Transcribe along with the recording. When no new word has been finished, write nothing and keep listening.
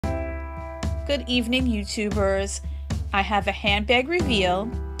Good evening, YouTubers. I have a handbag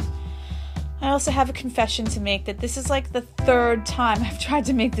reveal. I also have a confession to make that this is like the third time I've tried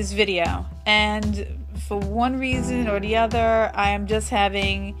to make this video, and for one reason or the other, I am just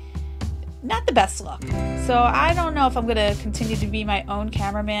having not the best luck. So I don't know if I'm going to continue to be my own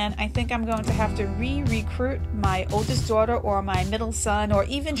cameraman. I think I'm going to have to recruit my oldest daughter or my middle son or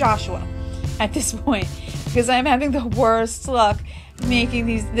even Joshua at this point, because I'm having the worst luck making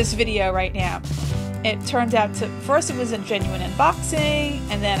this video right now. It turned out to, first it was a genuine unboxing,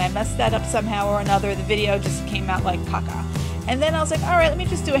 and then I messed that up somehow or another. The video just came out like caca. And then I was like, all right, let me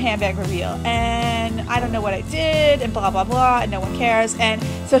just do a handbag reveal. And I don't know what I did, and blah, blah, blah, and no one cares. And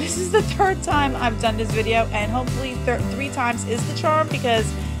so this is the third time I've done this video, and hopefully 3 times is the charm,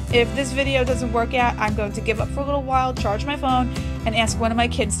 because if this video doesn't work out, I'm going to give up for a little while, charge my phone, and ask one of my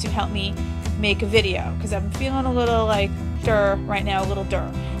kids to help me make a video, because I'm feeling a little like right now, a little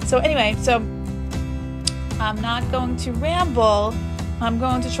So anyway, so I'm not going to ramble. I'm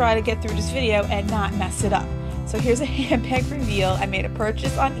going to try to get through this video and not mess it up. So here's a handbag reveal. I made a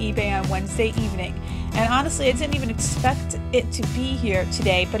purchase on eBay on Wednesday evening, and honestly I didn't even expect it to be here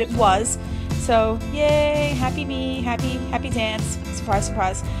today, but it was. So yay, happy me, happy dance, surprise,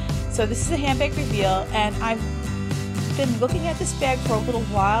 surprise. So this is a handbag reveal, and I've been looking at this bag for a little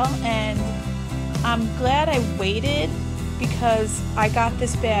while, and I'm glad I waited, because I got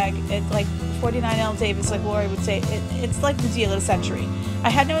this bag at like 49L Davis, like Lori would say. It's like the deal of the century.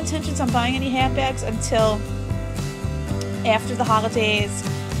 I had no intentions on buying any handbags until after the holidays,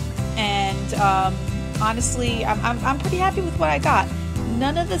 and honestly, I'm pretty happy with what I got.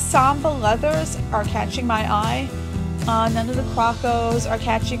 None of the Samba leathers are catching my eye. None of the Crocos are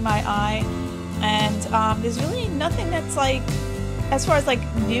catching my eye, and there's really nothing that's like, as far as like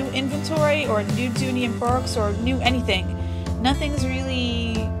new inventory or new Dooney Bourkes or new anything, nothing's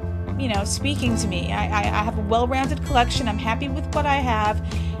really, you know, speaking to me. I have a well-rounded collection. I'm happy with what I have.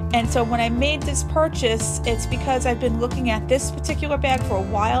 And so when I made this purchase, it's because I've been looking at this particular bag for a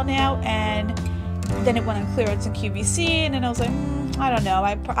while now, and then it went on clearance in QVC, and then I was like, I don't know,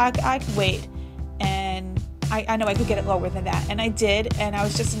 I could wait, and I know I could get it lower than that, and I did, and I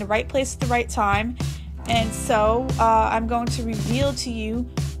was just in the right place at the right time. And so I'm going to reveal to you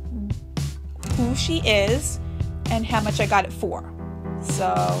who she is and how much I got it for.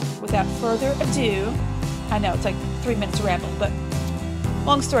 So without further ado, I know it's like 3 minutes of ramble, but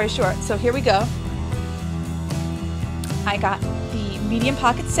long story short, so here we go. I got the medium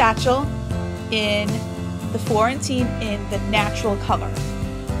pocket satchel in the Florentine in the natural color.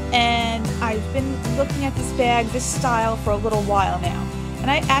 And I've been looking at this bag, this style, for a little while now.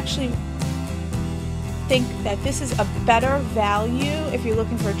 And I actually think that this is a better value if you're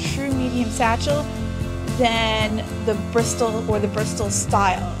looking for a true medium satchel than the Bristol or the Bristol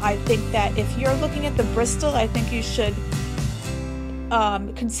style. I think that if you're looking at the Bristol, I think you should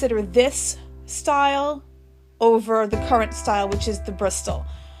consider this style over the current style, which is the Bristol.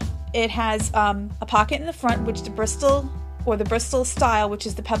 It has a pocket in the front, which the Bristol or the Bristol style, which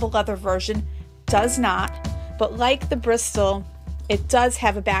is the pebble leather version, does not. But like the Bristol, it does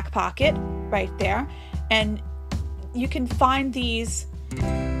have a back pocket right there, and you can find these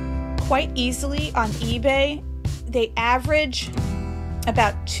quite easily on eBay. They average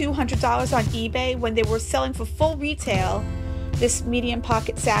about $200 on eBay. When they were selling for full retail, this medium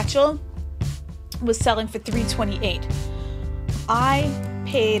pocket satchel was selling for $328. I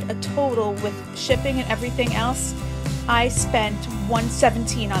paid a total with shipping and everything else. I spent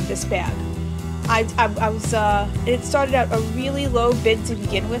 $117 on this bag. It started out a really low bid to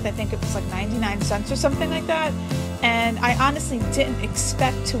begin with. I think it was like 99 cents or something like that. And I honestly didn't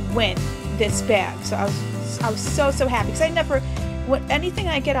expect to win this bag. So I was so happy, because I never, anything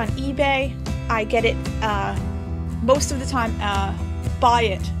I get on eBay, I get it most of the time, buy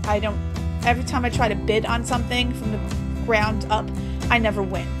it. I don't, every time I try to bid on something from the ground up, I never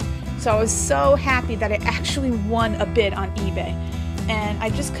win. So I was so happy that I actually won a bid on eBay, and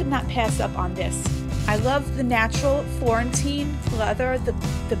I just could not pass up on this. I love the natural Florentine leather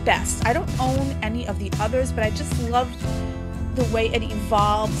the best. I don't own any of the others, but I just loved the way it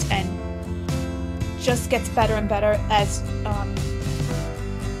evolves and just gets better and better as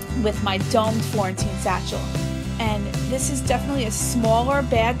with my domed Florentine satchel. And this is definitely a smaller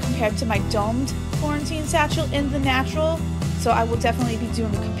bag compared to my domed Florentine satchel in the natural, so I will definitely be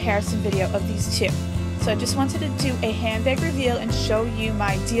doing a comparison video of these two. So I just wanted to do a handbag reveal and show you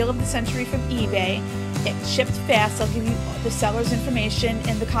my deal of the century from eBay. It shipped fast. I'll give you the seller's information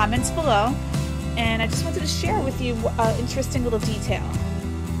in the comments below. And I just wanted to share with you an interesting little detail.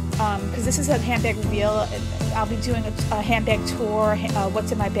 because this is a handbag reveal. I'll be doing a handbag tour,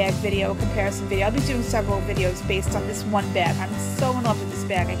 what's in my bag video, comparison video. I'll be doing several videos based on this one bag. I'm so in love with this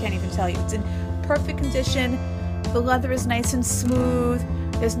bag, I can't even tell you. It's in perfect condition. The leather is nice and smooth.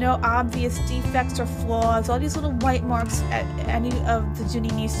 There's no obvious defects or flaws. All these little white marks, any of the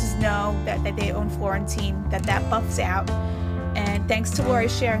Dooney nieces know that they own Florentine, that buffs out. And thanks to Lori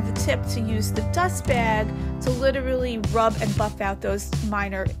sharing the tip to use the dust bag to literally rub and buff out those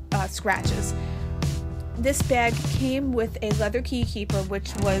minor scratches. This bag came with a leather key keeper,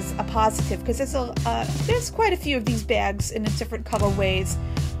 which was a positive, because there's quite a few of these bags in different colorways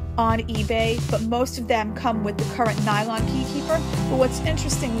on eBay, but most of them come with the current nylon key keeper. But what's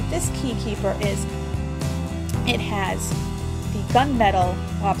interesting with this key keeper is it has the gunmetal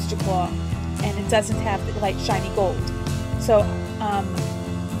lobster claw, and it doesn't have the light shiny gold. So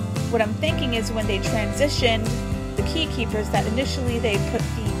what I'm thinking is when they transitioned the key keepers, that initially they put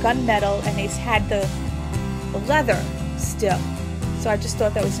the gunmetal and they had the leather still. So I just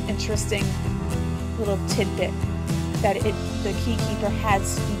thought that was an interesting little tidbit, that the key keeper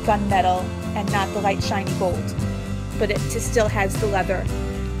has the gunmetal and not the light shiny gold, but it still has the leather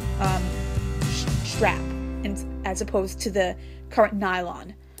strap, as opposed to the current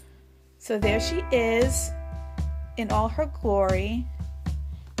nylon. So there she is in all her glory.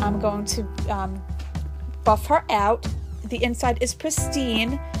 I'm going to buff her out. The inside is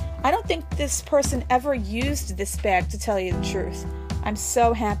pristine. I don't think this person ever used this bag, to tell you the truth. I'm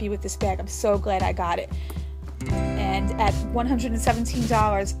so happy with this bag. I'm so glad I got it. And at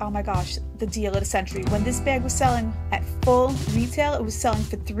 $117, oh my gosh, the deal of the century. When this bag was selling at full retail, it was selling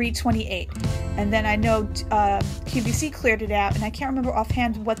for $328. And then I know QVC cleared it out, and I can't remember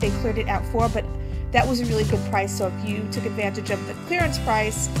offhand what they cleared it out for, but that was a really good price. So if you took advantage of the clearance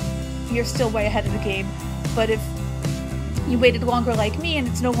price, you're still way ahead of the game. But if you waited longer like me and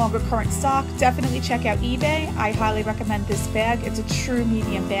it's no longer current stock, definitely check out eBay. I highly recommend this bag. It's a true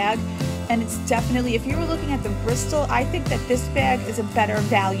medium bag, and it's definitely, if you were looking at the Bristol, I think that this bag is a better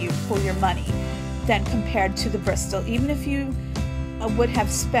value for your money than compared to the Bristol. Even if you would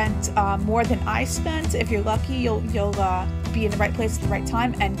have spent more than I spent, if you're lucky, you'll be in the right place at the right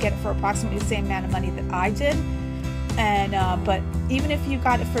time and get it for approximately the same amount of money that I did. And but even if you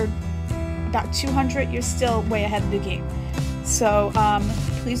got it for about $200, you're still way ahead of the game. So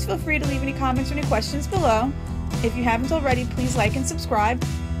please feel free to leave any comments or any questions below. If you haven't already, please like and subscribe.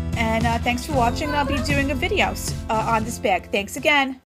 And thanks for watching. I'll be doing a video on this bag. Thanks again.